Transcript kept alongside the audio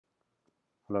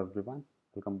Hello everyone,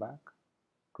 welcome back.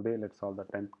 Today let's solve the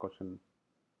 10th question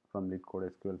from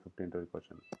Leetcode SQL 15 interview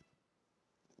question.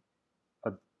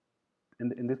 Uh,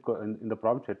 in the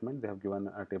problem statement, they have given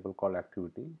a table called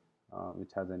activity, which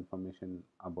has information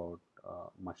about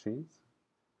machines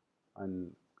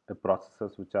and the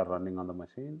processes which are running on the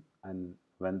machine and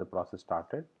when the process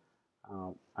started,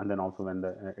 and then also when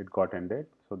it got ended.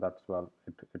 So that's what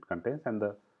it contains, and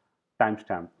the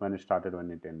timestamp when it started, when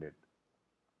it ended.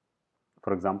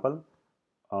 For example,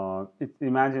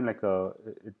 imagine like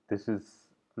this is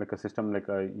like a system, like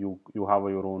you have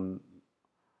your own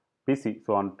PC.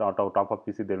 So on top of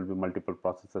PC there will be multiple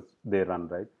processes they run,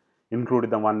 right? Including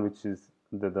the one which is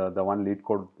the one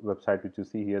Leetcode website which you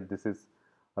see here. This is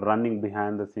running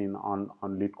behind the scene on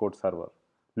Leetcode server,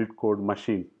 Leetcode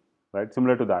machine, right?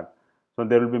 Similar to that. So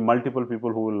there will be multiple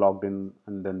people who will logged in,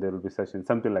 and then there will be sessions,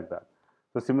 something like that.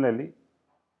 So similarly,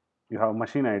 you have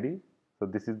machine ID. So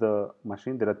this is the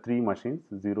machine. There are three machines,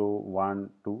 0, 1,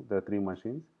 2. There are three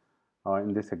machines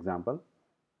in this example,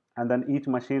 and then each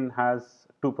machine has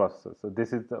two processes. So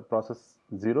this is the process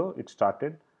 0. It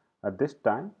started at this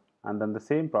time, and then the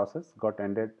same process got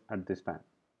ended at this time.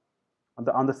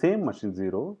 On the same machine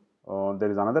 0, there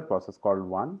is another process called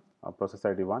 1, process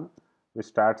ID 1, which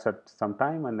starts at some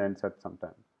time and ends at some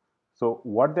time. So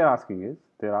what they're asking is,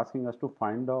 they're asking us to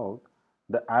find out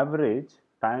the average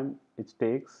time it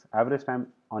takes, average time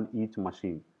on each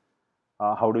machine.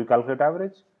 How do you calculate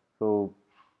average? So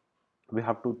we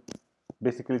have to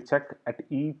basically check at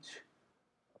each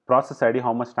process ID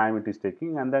how much time it is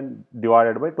taking, and then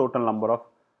divided by total number of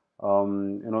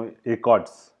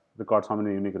records, how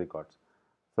many unique records.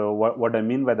 So what I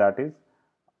mean by that is,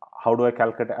 how do I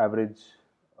calculate average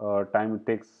time it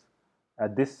takes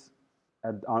at this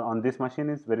on this machine?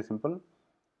 Is very simple.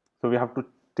 So we have to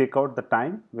take out the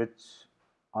time which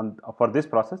on for this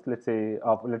process. Let's say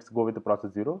let's go with the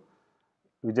process 0.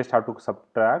 We just have to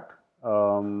subtract,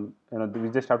 we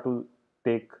just have to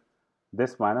take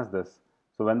this minus this.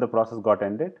 So when the process got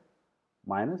ended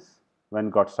minus when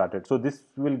got started. So this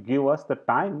will give us the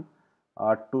time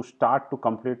to start to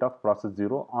complete of process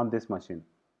 0 on this machine,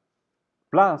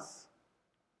 plus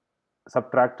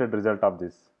subtracted result of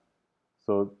this.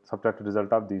 So subtracted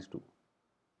result of these two.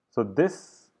 So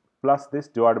this plus this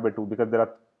divided by 2, because there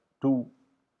are two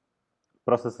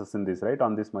processes in this, right,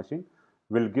 on this machine,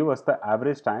 will give us the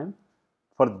average time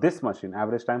for this machine.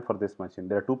 Average time for this machine.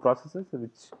 There are two processes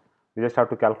which we just have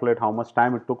to calculate how much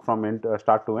time it took from end,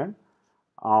 start to end,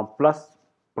 plus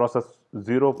process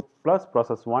 0 plus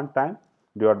process 1 time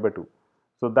divided by 2.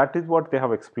 So that is what they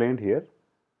have explained here.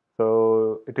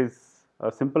 So it is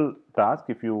a simple task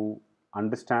if you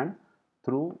understand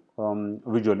through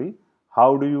visually.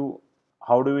 How do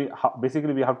we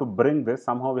basically we have to bring this,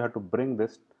 somehow we have to bring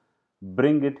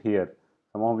it here.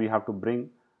 Somehow we have to bring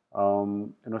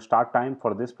start time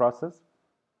for this process,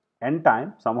 end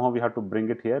time, somehow we have to bring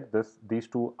it here. These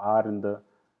two are in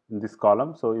this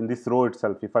column. So in this row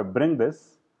itself, if I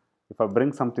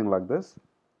bring something like this,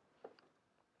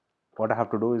 what I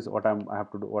have to do is, what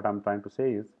I'm trying to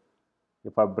say is,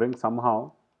 if I bring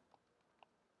somehow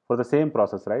for the same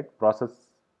process, right, process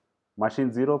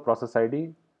machine 0, process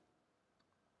ID,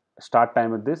 start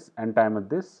time at this, end time at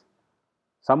this,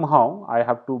 somehow I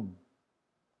have to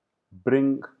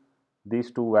bring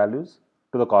these two values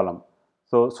to the column.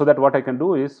 So that what I can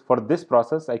do is, for this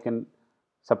process I can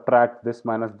subtract this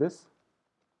minus this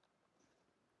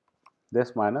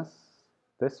minus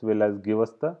this will as give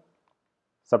us the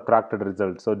subtracted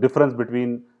result. So difference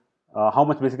between how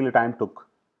much basically time took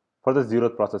for the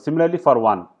 0th process. Similarly for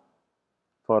 1,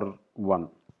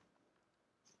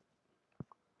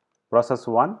 process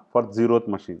 1 for 0th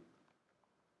machine,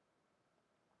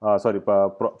 sorry,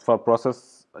 for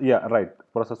process, yeah, right,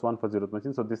 process 1 for 0th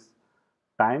machine. So this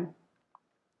time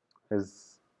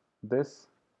is this,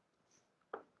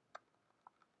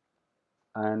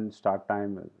 and start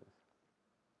time is this.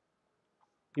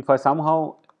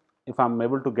 If I'm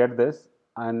able to get this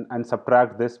and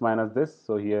subtract this minus this,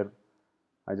 so here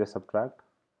I just subtract.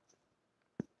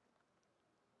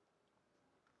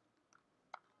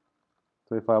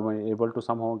 So if I'm able to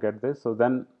somehow get this, so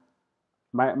then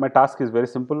my task is very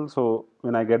simple. So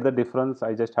when I get the difference,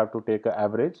 I just have to take an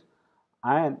average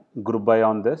and group by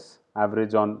on this,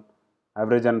 average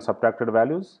and subtracted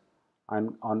values,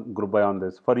 and on group by on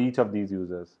this for each of these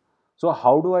users. So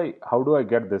how do I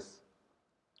get this,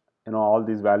 all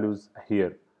these values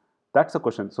here? That's the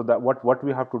question. So that what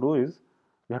we have to do is,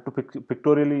 we have to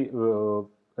pictorially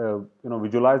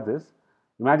visualize this.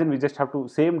 Imagine we just have to,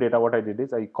 same data, what I did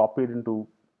is I copied into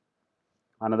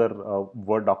another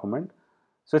Word document.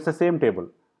 So it's the same table.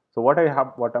 So what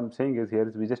I'm saying is here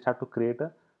is we just have to create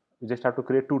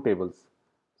two tables.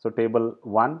 So table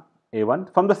 1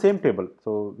 A1 from the same table.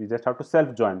 So we just have to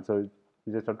self join. So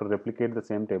we just have to replicate the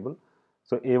same table.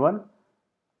 So A1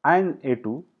 and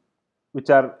A2, which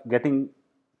are getting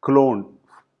cloned,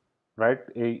 right?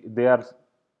 They are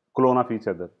clone of each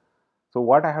other. So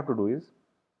what I have to do is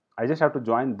I just have to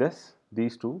join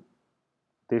these two.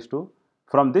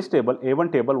 From this table,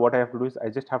 A1 table, what I have to do is I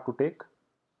just have to take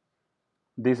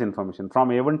this information. From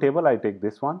A1 table, I take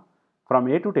this one. From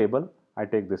A2 table, I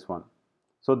take this one.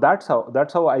 So that's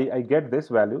how I get these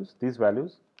values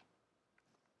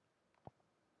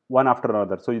one after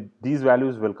another. So these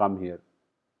values will come here.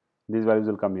 These values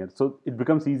will come here. So it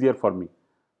becomes easier for me.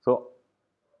 So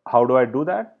how do I do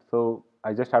that? So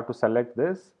I just have to select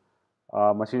this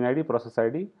machine ID, process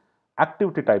ID,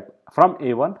 activity type from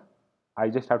A1. I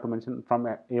just have to mention from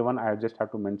A1. I just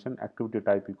have to mention activity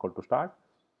type equal to start.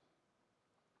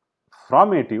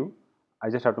 From A2, I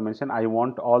just have to mention I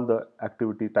want all the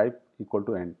activity type equal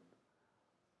to end.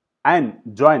 And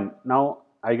join. Now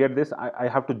I get this. I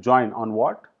have to join on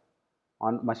what?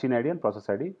 On machine ID and process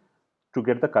ID to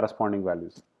get the corresponding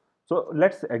values. So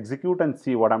let's execute and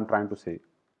see what I'm trying to say.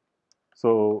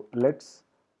 So let's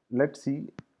see.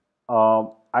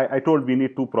 I told we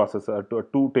need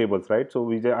two tables, right?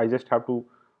 So I just have to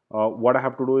what I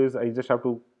have to do is I just have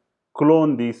to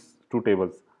clone these two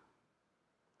tables.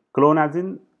 Clone as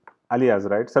in alias,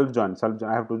 right? Self join.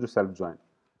 I have to do self join.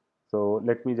 So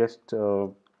let me just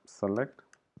select.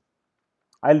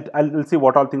 I'll see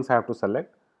what all things I have to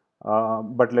select.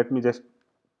 But let me just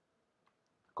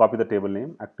copy the table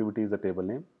name. Activity is the table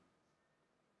name.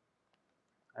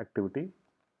 Activity.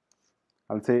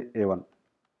 I'll say A1.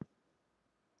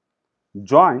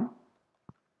 Join.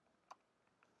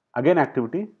 Again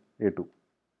activity A2.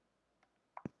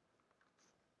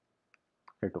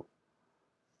 A2.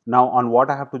 Now on what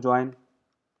I have to join?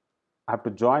 I have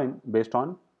to join based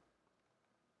on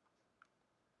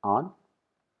on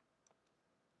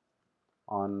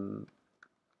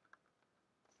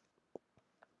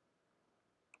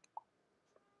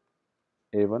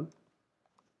A1.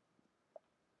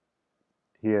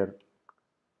 Here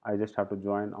I just have to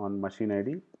join on machine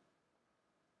ID.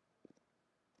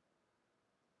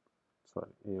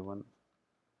 Sorry, A1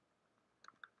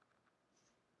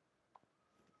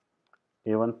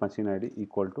 machine ID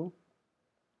equal to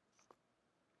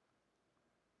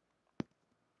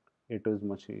A2's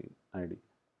machine ID.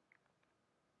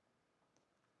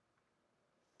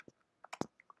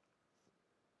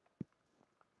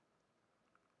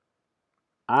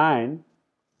 And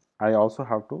I also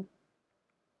have to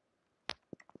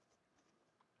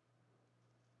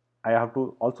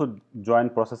also join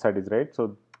process IDs, right?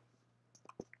 So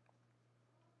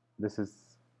this is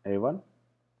A1.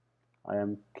 I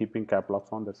am keeping cap locks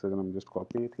on. That's reason I'm just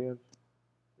copy it here.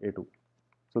 A2.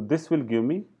 So this will give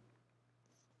me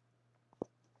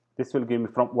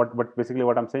from what, but basically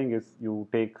what I'm saying is you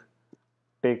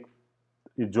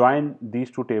you join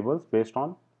these two tables based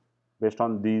on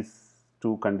these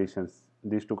two conditions.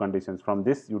 From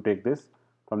this you take this,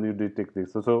 from this you take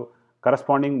this. So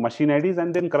corresponding machine IDs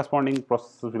and then corresponding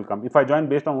processes will come. If I join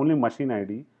based on only machine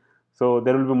ID, so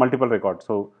there will be multiple records.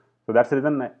 So that's the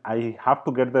reason I have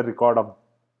to get the record of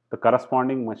the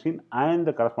corresponding machine and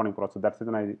the corresponding process. That's the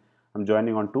reason I'm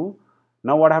joining on two.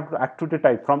 Now what I have to activity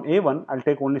type from A1, I'll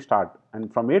take only start,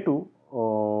 and from A2,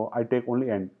 I take only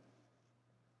end.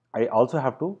 I also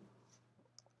have to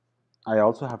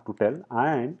tell,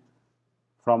 and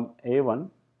from A1,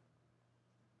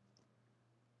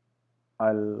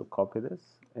 I'll copy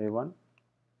this A1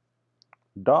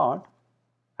 dot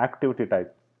activity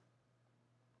type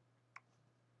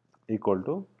equal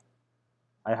to,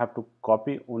 I have to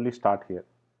copy only start here,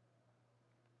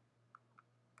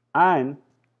 and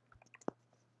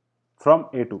from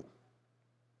A2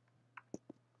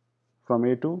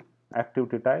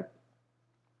 activity type,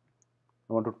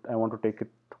 I want to take it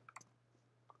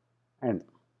end.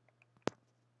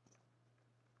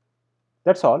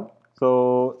 That's all.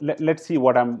 So let's see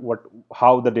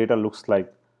how the data looks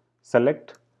like.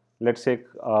 Select. Let's take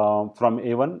from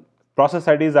A1. Process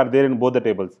IDs are there in both the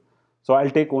tables. So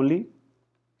I'll take only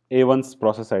A1's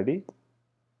process ID.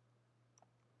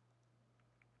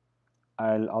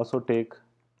 I'll also take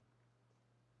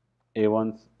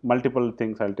A1's multiple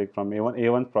things. I'll take from A1.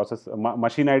 A1's process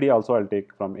machine ID also I'll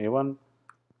take from A1.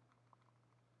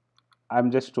 I'm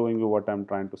just showing you what I'm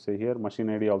trying to say here. Machine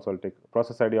ID also I'll take.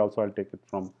 Process ID also I'll take it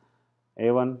from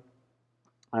A1,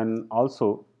 and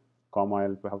also comma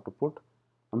I'll have to put.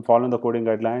 I'm following the coding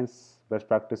guidelines, best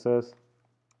practices.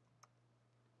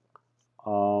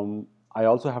 I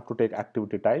also have to take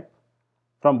activity type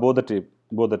from both the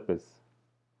pages.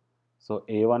 So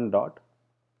A1 dot,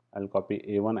 I'll copy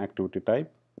A1 activity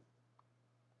type,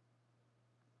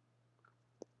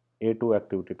 A2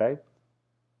 activity type.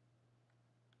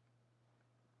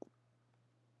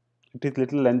 It is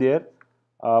little lengthier,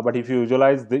 but if you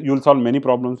visualize, you'll solve many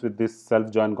problems with this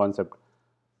self join concept.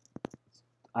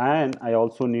 And I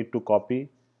also need to copy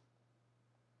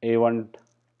A1.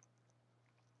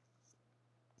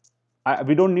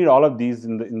 We don't need all of these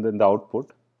in the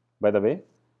output, by the way.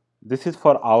 This is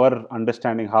for our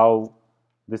understanding how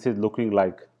this is looking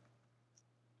like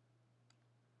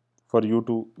for you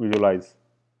to visualize.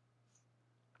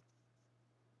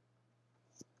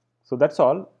 So that's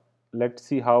all. Let's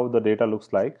see how the data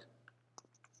looks like.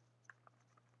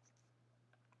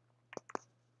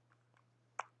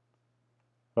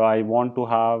 So I want to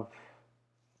have,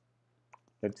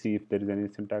 let's see if there is any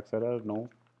syntax error. No,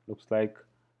 looks like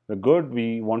we're good.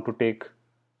 We want to take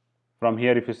from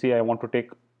here, if you see, I want to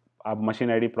take a machine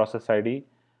ID, process ID,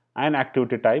 and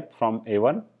activity type from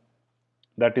A1.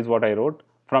 That is what I wrote.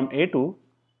 From A2,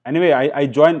 anyway, I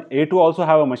join A2 also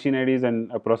have a machine IDs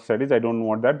and a process IDs. I don't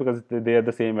want that because they are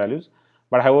the same values.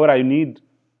 But however, I need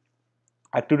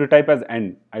activity type as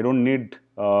end. I don't need,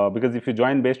 because if you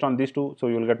join based on these two, so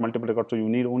you will get multiple records. So you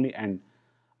need only end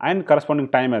and corresponding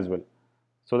time as well,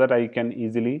 so that I can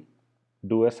easily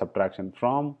do a subtraction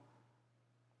from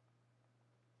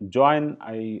join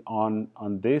I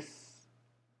on this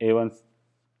A1.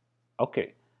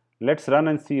 Okay, let's run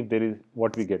and see if there is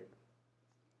what we get.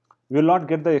 We will not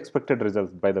get the expected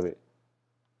results, by the way.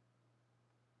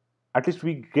 At least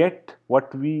we get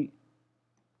what we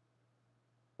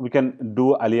can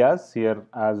do alias here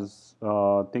as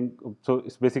thing. So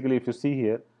it's basically, if you see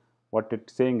here, what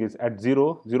it's saying is at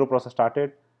 0 process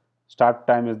started, start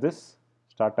time is this,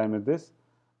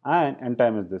 and end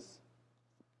time is this,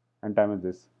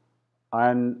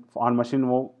 and on machine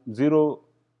move 0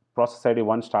 process ID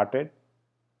 1 started,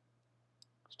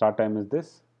 start time is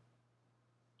this,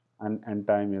 and end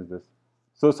time is this.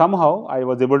 So somehow I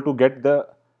was able to get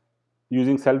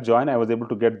using self join, I was able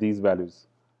to get these values.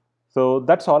 So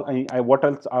that's all. What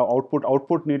else?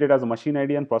 Output needed as a machine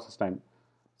ID and process time.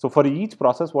 So for each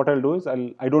process, what I'll do is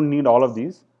I don't need all of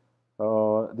these.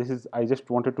 This is, I just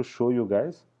wanted to show you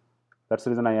guys. That's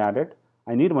the reason I added.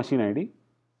 I need machine ID.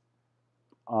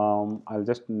 I'll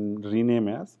just rename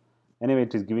as. Anyway,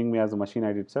 it is giving me as a machine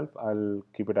ID itself. I'll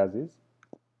keep it as is.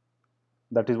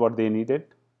 That is what they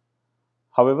needed.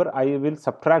 However, I will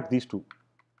subtract these two.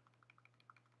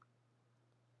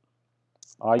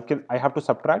 I have to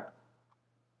subtract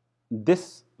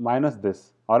this minus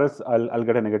this, or else I'll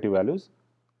get a negative values.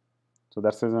 So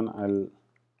that's the reason I'll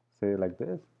say like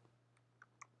this,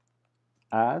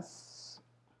 as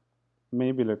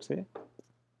maybe let's say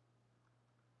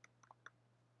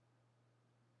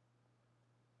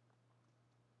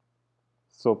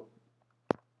so.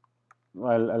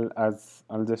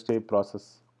 I'll just say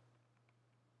process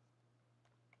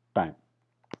time.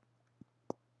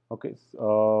 Okay,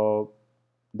 so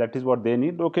that is what they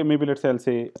need. Okay, maybe let's say I'll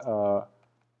say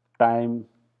time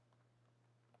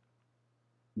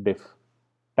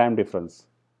difference.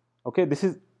 Okay, this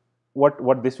is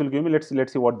what this will give me. Let's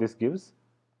see what this gives.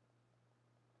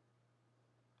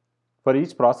 For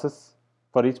each process,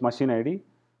 for each machine ID,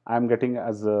 I am getting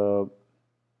as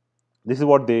this is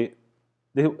what this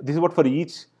is what for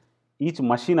each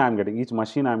machine I am getting. Each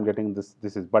machine I am getting this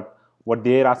is. But what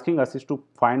they are asking us is to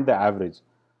find the average.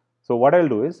 So what I'll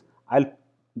do is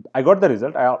I got the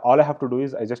result. All I have to do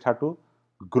is I just have to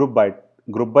group by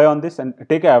on this and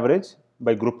take an average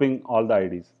by grouping all the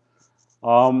IDs.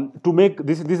 To make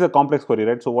this is a complex query,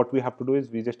 right? So what we have to do is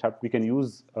we can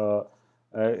use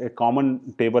a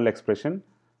common table expression.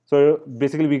 So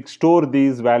basically we store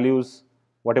these values,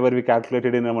 whatever we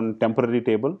calculated in a temporary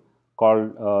table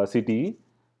called CTE,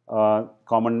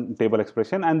 common table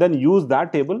expression, and then use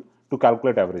that table to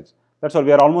calculate average. That's all.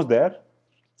 We are almost there.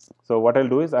 So what I'll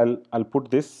do is I'll put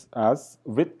this as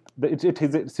with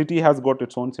CTE has got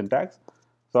its own syntax.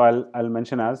 So I'll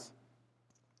mention as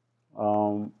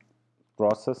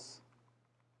process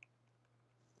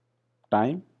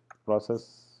time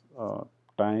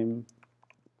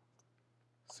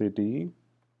CTE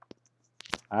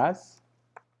as,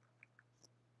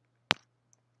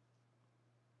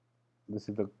 this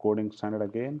is the coding standard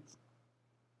again.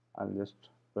 I'll just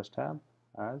press tab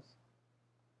as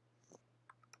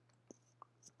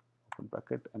open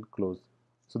bracket and close.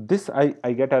 So this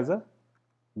I get as a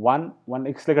one.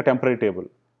 It's like a temporary table.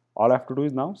 All I have to do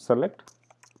is now select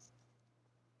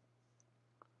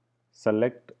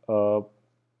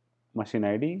machine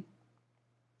ID,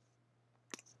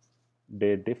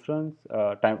 day difference,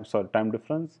 time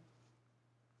difference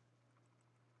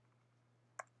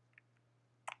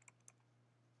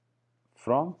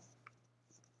from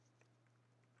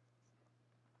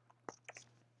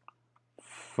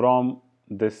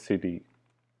this city.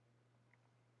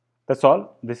 That's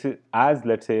all. This is as,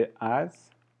 let's say, as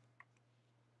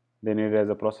they need it as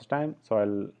a process time.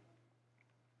 So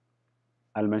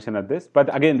I'll mention at this.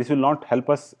 But again, this will not help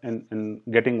us in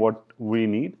getting what we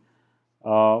need.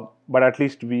 But at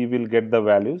least we will get the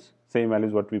values, same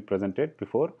values what we presented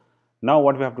before. Now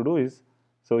what we have to do is,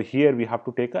 so here we have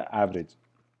to take an average.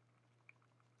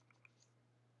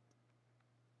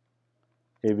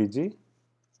 AVG,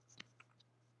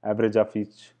 average of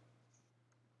each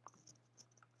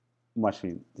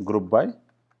machine, group by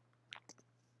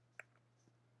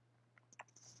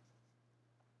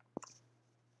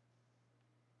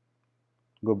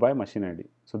machine ID.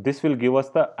 So this will give us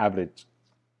the average.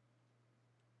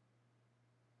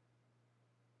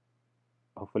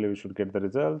 Hopefully we should get the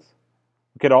results.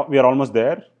 Okay, we are almost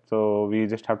there. So we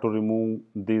just have to remove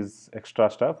this extra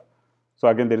stuff. So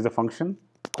again, there is a function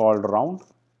called round,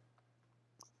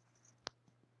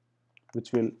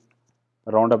 which will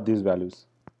round up these values,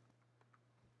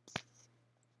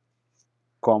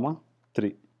 comma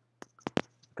 3,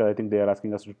 because I think they are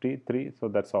asking us to 3, so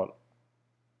that's all.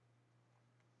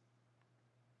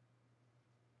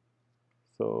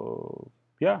 So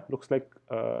yeah, looks like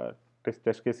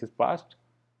test case is passed.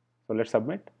 So let's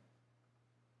submit.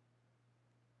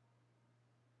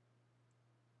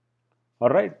 All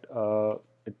right,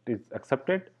 it is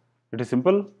accepted. It is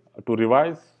simple to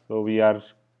revise. So we are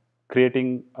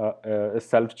creating a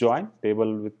self join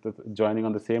table with the joining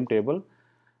on the same table,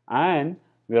 and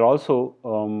we are also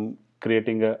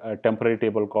creating a temporary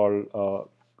table called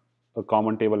a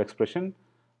common table expression.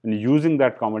 And using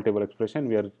that common table expression,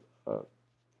 we are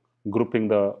grouping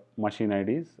the machine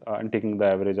IDs and taking the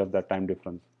average of that time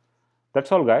difference.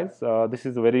 That's all, guys. This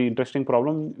is a very interesting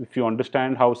problem. If you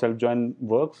understand how self-join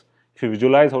works, if you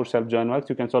visualize how self-join works,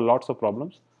 you can solve lots of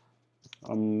problems.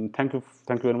 Thank you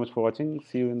very much for watching.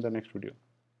 See you in the next video.